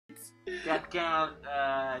Got count.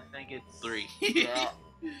 I think it's 3. Yeah.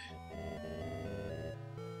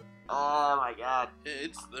 Oh my god.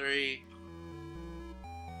 It's 3.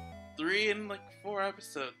 3 in like 4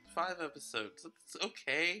 episodes, 5 episodes. It's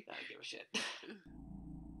okay. I don't give a shit.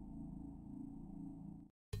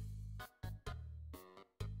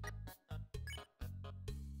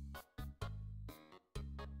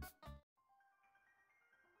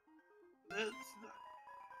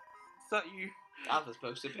 It's not you. Alpha's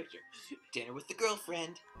posted a picture. Dinner with the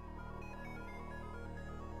girlfriend.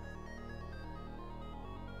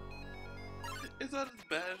 It's not as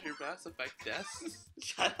bad as your Mass Effect deaths.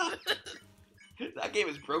 Shut up. That game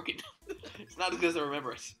is broken. It's not as good as I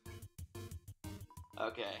remember it.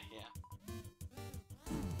 Okay, yeah.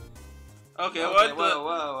 Okay, Okay, what the? whoa,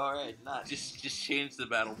 alright, nuts. Just change the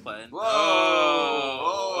battle plan. Whoa!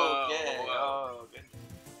 Oh, Okay, whoa. oh, good.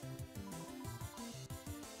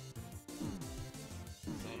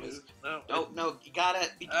 No. Oh, no, you gotta...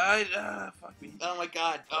 Fuck me. Oh my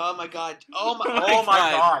god, oh my god, Oh my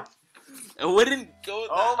god. It wouldn't go.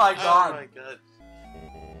 Oh my god. Oh my god.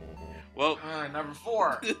 Well. Number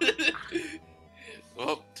 4.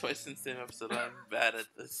 Well, twice in the same episode, I'm bad at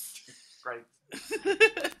this. Great.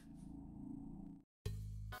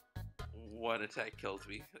 One attack kills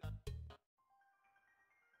me.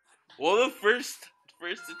 Well, the first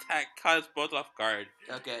attack caught us both off guard.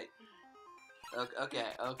 Okay.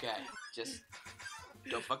 Okay. Just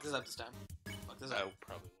don't fuck this up this time. Fuck this I up.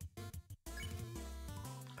 probably won't.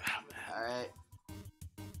 Oh, man. Alright.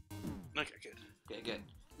 Okay, good. Okay, good.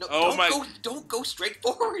 No, Oh don't go straight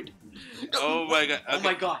forward. No, Oh my god. Okay. Oh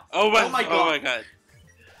my god. Oh my, Oh my Oh god. my god.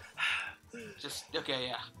 Just okay,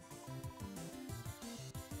 yeah.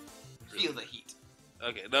 Feel the heat.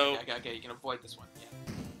 Okay, no. Okay, you can avoid this one.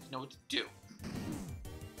 Yeah. You know what to do.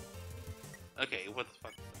 Okay, what the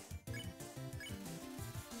fuck?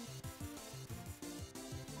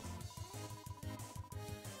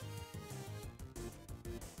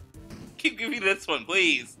 Keep giving me this one,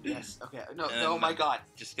 please. Yes. Okay. No. And Oh my god.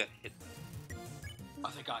 Just got hit. Oh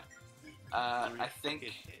thank god. I think.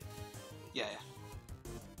 Get hit. Yeah.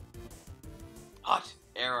 Hot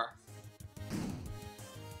error.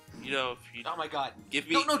 You know, if you Oh my god. give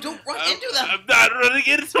me. No, don't run into them. I'm not running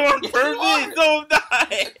into on Yes, purpose. you are. No, I'm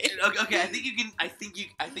not. Okay, I think you can. I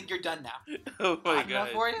think you're done now. Oh my Hot enough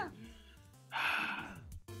god. for you?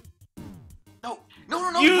 No.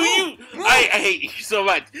 You. Move. I hate you so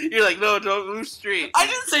much. You're like, no, don't move straight. I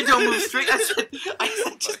didn't say don't move straight. I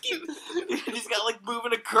said just keep. He's got like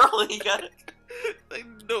moving a curl and he got it. Like,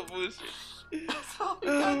 don't move straight. Oh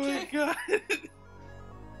Oh my god.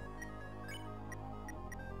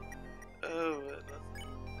 Oh man.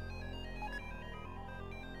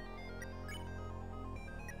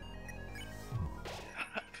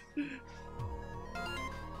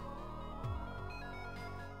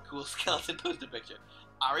 Cool skeleton posted a picture.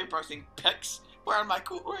 Ari posting pics. Where are my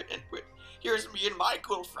cool? Here's me and my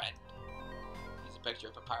cool friend. Here's a picture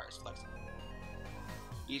of Papyrus flexing.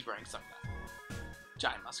 He's wearing sunglasses.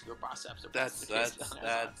 Giant muscular biceps. That's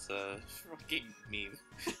a fucking meme.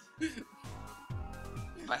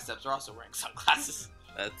 Biceps are also wearing sunglasses.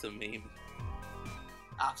 That's a meme.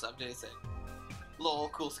 Ops update said, "Lol,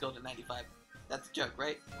 cool skeleton 95." That's a joke,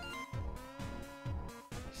 right?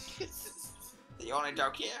 The only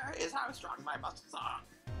joke here is how strong my muscles are.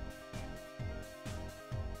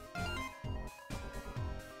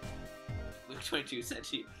 Luke 22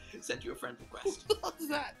 sent you a friend request. What's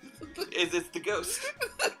that? Is this the ghost?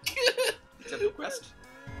 Simple request.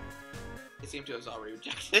 It seemed to have already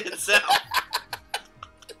rejected itself.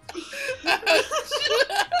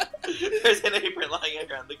 There's an apron lying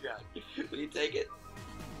around the ground. Will you take it?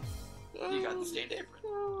 You got the stained apron.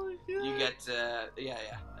 Oh my god. You get, yeah.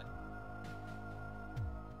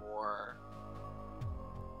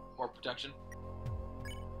 More protection.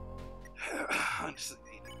 I'm just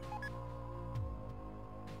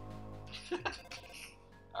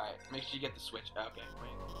Alright, make sure you get the switch. Okay,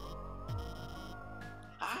 wait.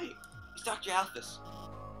 Hi, it's Dr. Alphys.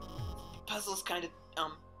 The puzzle's kind of,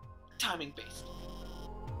 timing based.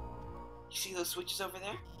 You see those switches over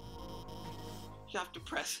there? You have to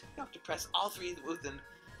press all three within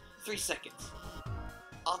 3 seconds.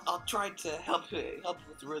 I'll try to help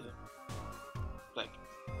with the rhythm. Like,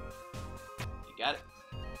 you got it?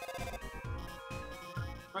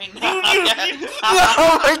 Right now.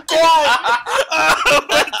 Oh my god! Oh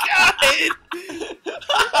my god!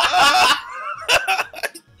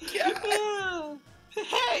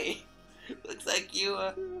 Hey! Looks like you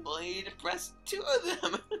only need to press 2 of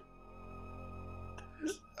them.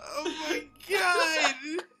 Oh my god!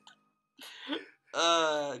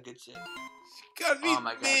 Good shit. Got me Oh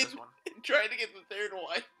my god, mid. this one. trying to get the third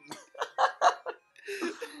one.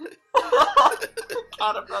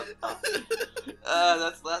 God, I'm not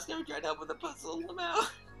that's the last time we tried to help with the puzzle. I'm out.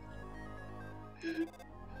 I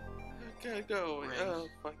gotta go. Ring. Oh,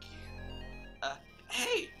 fuck you.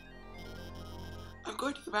 Hey! I'm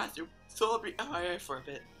going to the bathroom, so I'll be MIA for a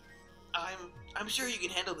bit. I'm sure you can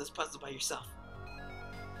handle this puzzle by yourself.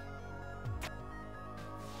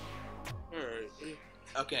 Alright.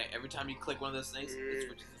 Okay, every time you click one of those things, it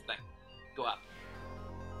switches this thing. Go up.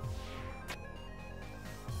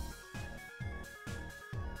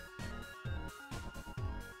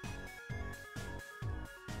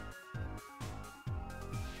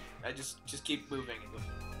 I just keep moving and go.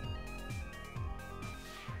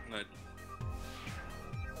 No.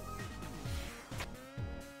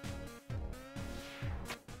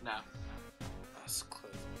 No. That's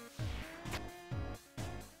close.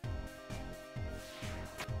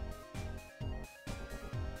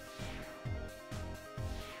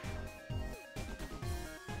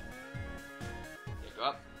 Yeah, go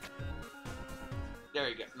up. There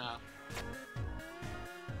you go. No.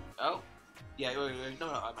 Oh? Yeah, wait. No,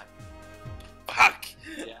 I might. Fuck!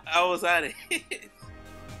 Yeah. I was at it.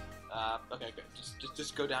 Okay, good.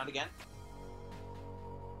 Just go down again.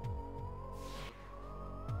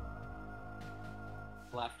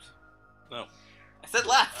 Left. No. I said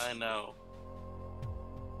left! I know.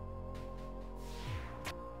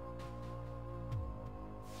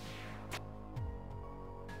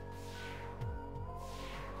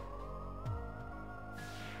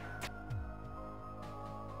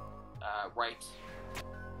 Right.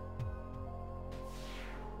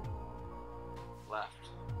 Left.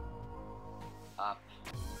 Up.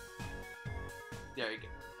 There you go.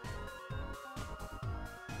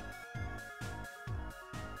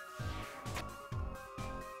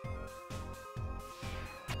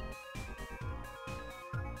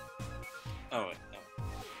 Oh, wait, no.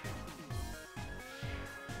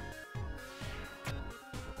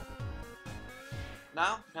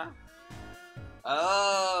 No? No?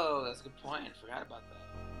 Oh, that's a good point. Forgot about that.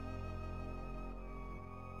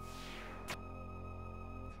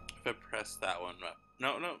 If I press that one up.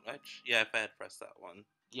 No, yeah, if I had pressed that one.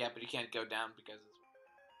 Yeah, but you can't go down because it's...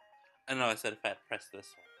 I know, I said if I had pressed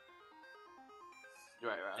this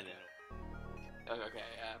one. Right, And okay. then Okay,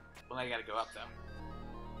 well, now you gotta go up, though.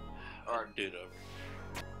 Or... do it over.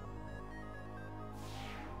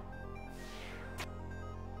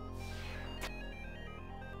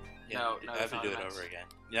 Yeah, No, I have that's to not do what it I over meant. again.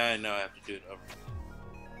 Yeah, I know, I have to do it over.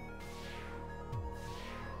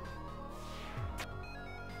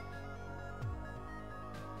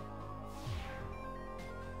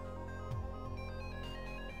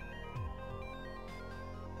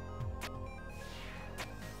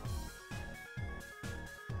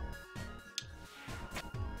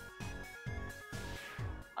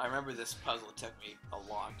 I remember this puzzle took me a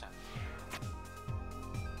long time.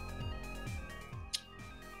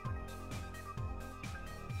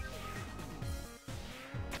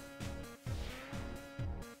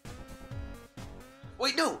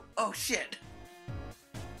 Wait, no! Oh, shit!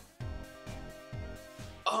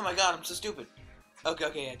 Oh my god, I'm so stupid.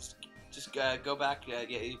 Okay, yeah, just go back, yeah,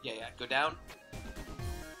 go down.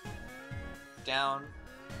 Down.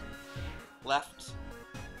 Left.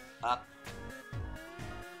 Up.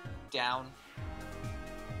 Down.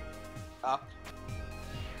 Up.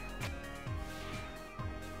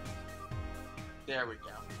 There we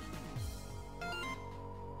go.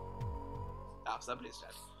 Oh, somebody's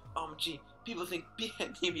dead. Gee, people think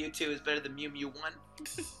Mew Mew 2 is better than Mew Mew 1?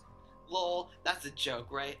 Lol, that's a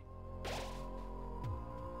joke, right?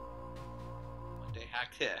 One day,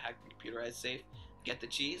 hack the computerized safe, get the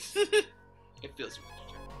cheese. It feels really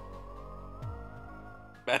true.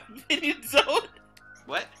 Bad opinion zone?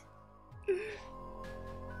 What?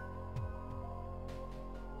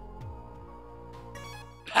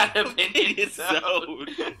 Bad opinion zone.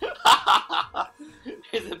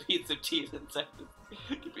 There's a piece of cheese inside the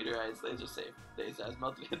computerized laser safe. Laser has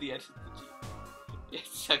melted at the edge of the cheese.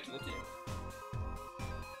 It's stuck to the table.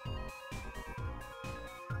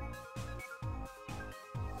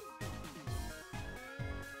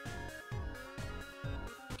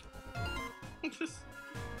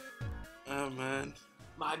 Oh man.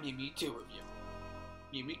 My Mew Mew 2 review.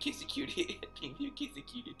 Mew Mew Kissy Cutie Mew Mew Kissy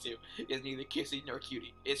Cutie 2 is neither kissy nor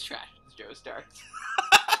cutie. It's trash. It's Joe Starks.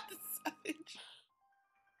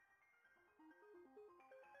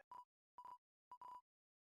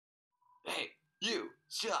 Hey, you,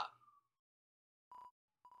 stop.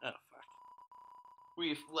 Oh fuck.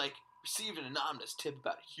 We've, received an anonymous tip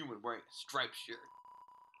about a human wearing a striped shirt.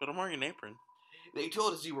 But I'm wearing an apron. They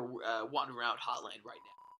told us you were wandering around Hotland right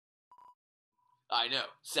now. I know.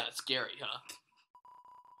 Sounds scary, huh?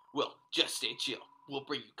 Well, just stay chill. We'll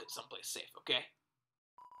bring you someplace safe, okay?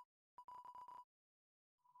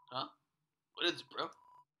 Huh? What is it, bro?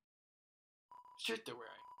 Shirt they're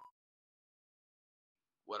wearing.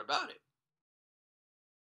 What about it?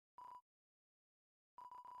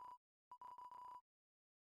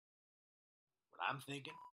 What I'm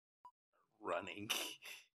thinking? Running.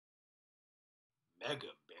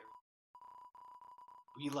 Mega berry.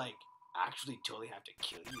 We, actually totally have to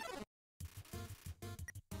kill you.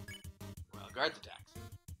 Well, guards attacks.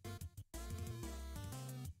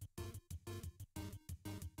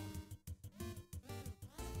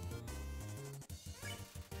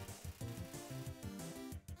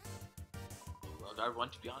 Well, guard 1,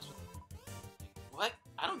 to be honest with you. What?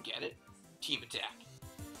 I don't get it. Team attack.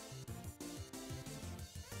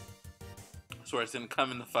 I swear it's gonna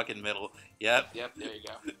come in the fucking middle. Yep. Yep, there you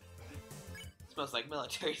go. Smells like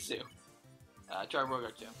military soup. Try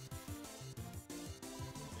Rogar 2.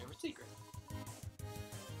 Favorite secret.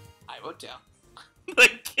 I vote down.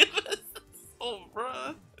 Like, give us this soul,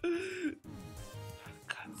 bruh.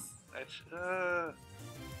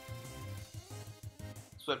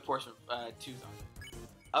 Sweat portion 2's on.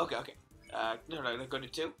 Okay. No, go to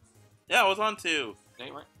 2. Yeah, I was on 2. No,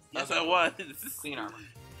 you weren't. Yes, Okay. I was. Clean armor.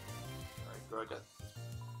 Alright, Rogar.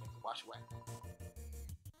 Wash away.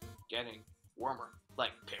 Getting warmer.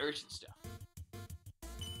 Like parachute and stuff.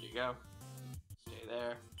 Here you go. Stay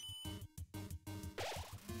there.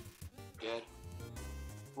 Good.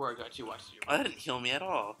 Where I got 2 watches your That didn't heal me at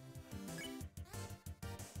all.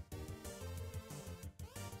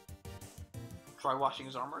 Try washing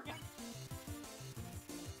his armor again.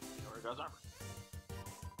 Where goes armor?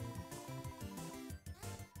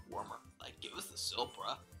 Warmer. Like, give us the soap,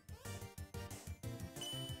 bruh.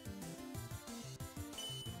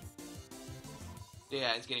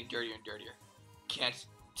 Yeah, it's getting dirtier and dirtier. Can't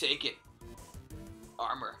take it.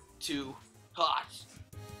 Armor. Too hot.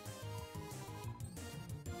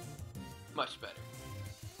 Much better.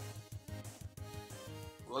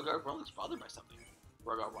 Rogar 1 looks bothered by something.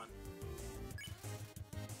 Rogar 1.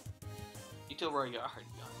 You tell Rogar, to be honest.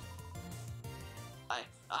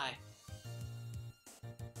 I.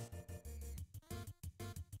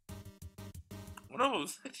 What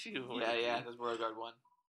else did you? Yeah, that's Rogar 1.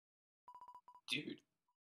 Dude.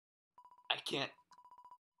 I can't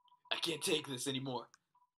take this anymore.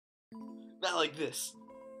 Not like this.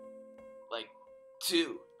 Like,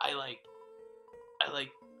 2. I like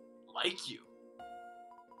you.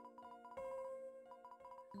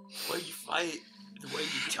 The way you fight, the way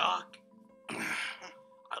you talk.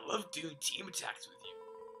 I love doing team attacks with you.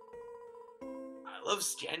 I love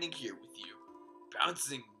standing here with you,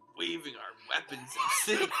 bouncing, waving our weapons, and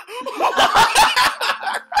sitting.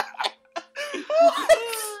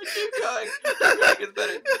 Keep going. It's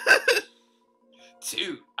better.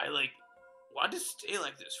 2. I want to stay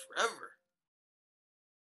like this forever.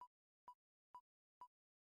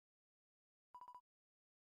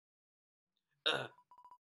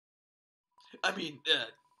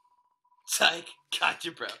 Psych,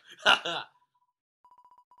 gotcha, bro.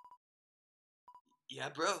 Yeah,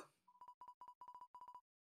 bro. Do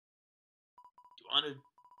you want to...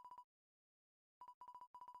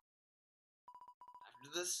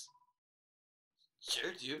 After this?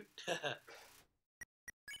 Sure, dude.